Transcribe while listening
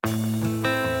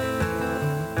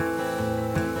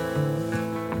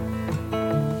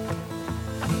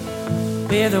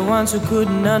We're the ones who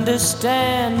couldn't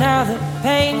understand. Now the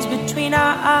pain's between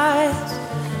our eyes.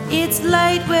 It's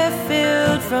late, we're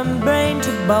filled from brain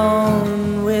to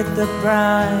bone with the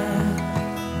pride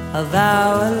of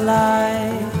our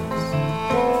lives.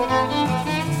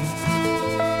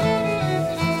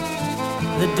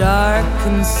 The dark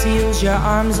conceals your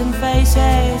arms and face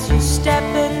as you step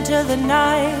into the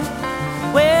night.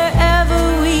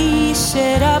 Wherever we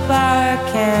set up our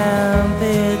camp,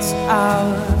 it's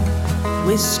our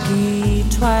whiskey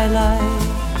twilight.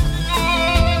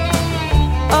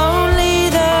 Only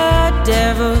the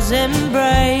devil's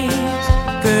embrace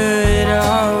could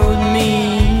hold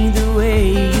me the way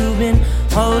you've been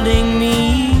holding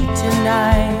me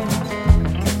tonight.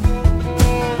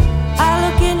 I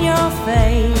look in your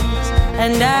face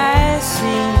and I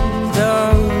see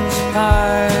those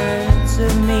parts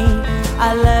of me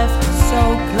I left so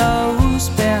close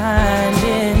behind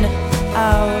in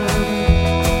our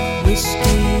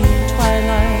whiskey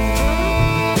twilight.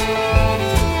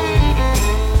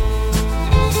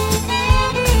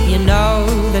 You know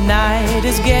the night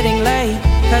is getting late,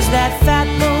 'cause that fat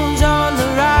moon's on the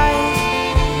rise.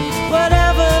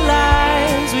 Whatever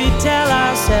lies we tell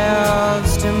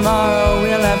ourselves, tomorrow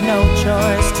we'll have no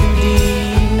choice to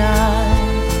deny.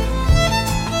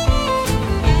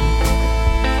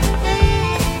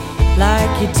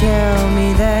 Like you tell me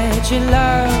that you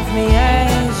love me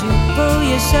as you pull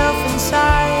yourself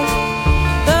inside.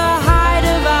 The height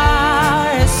of our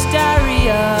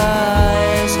hysteria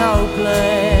is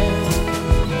hopeless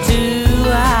to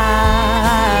hide.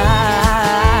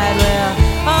 Well,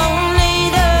 only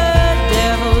the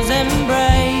devil's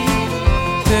embrace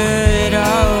could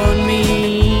hold me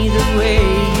the way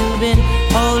you've been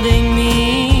holding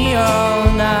me all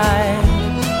night.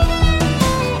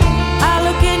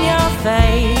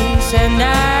 Face and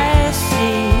I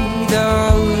see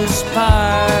those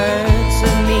parts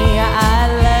of me I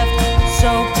left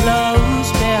so close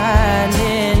behind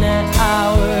in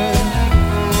our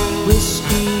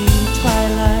whiskey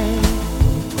twilight.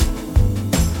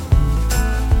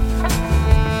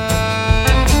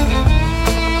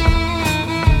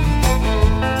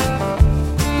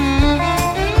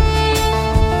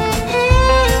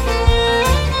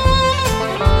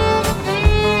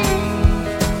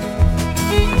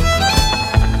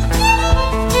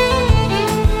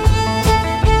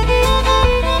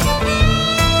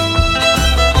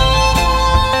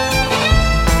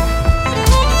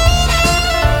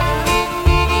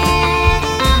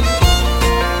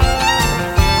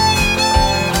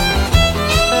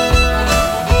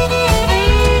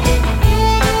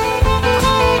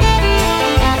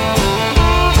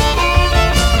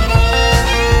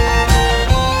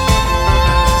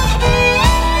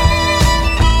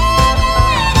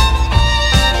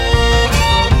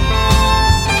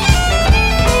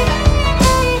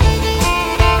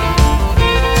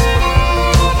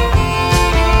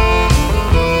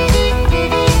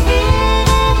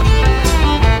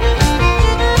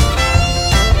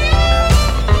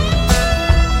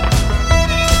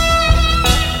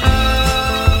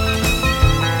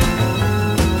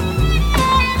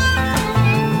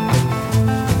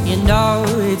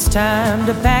 It's time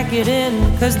to pack it in,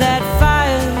 'cause that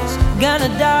fire's gonna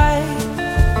die.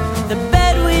 The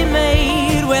bed we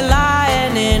made we're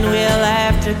lying in, we'll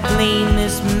have to clean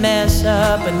this mess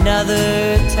up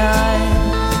another time.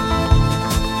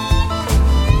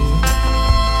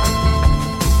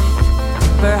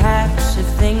 Perhaps if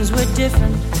things were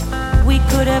different, we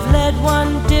could have led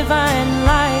one divine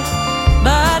life.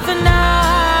 But for now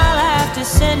I'll have to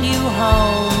send you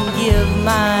home, give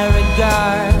my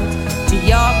regards to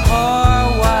your poor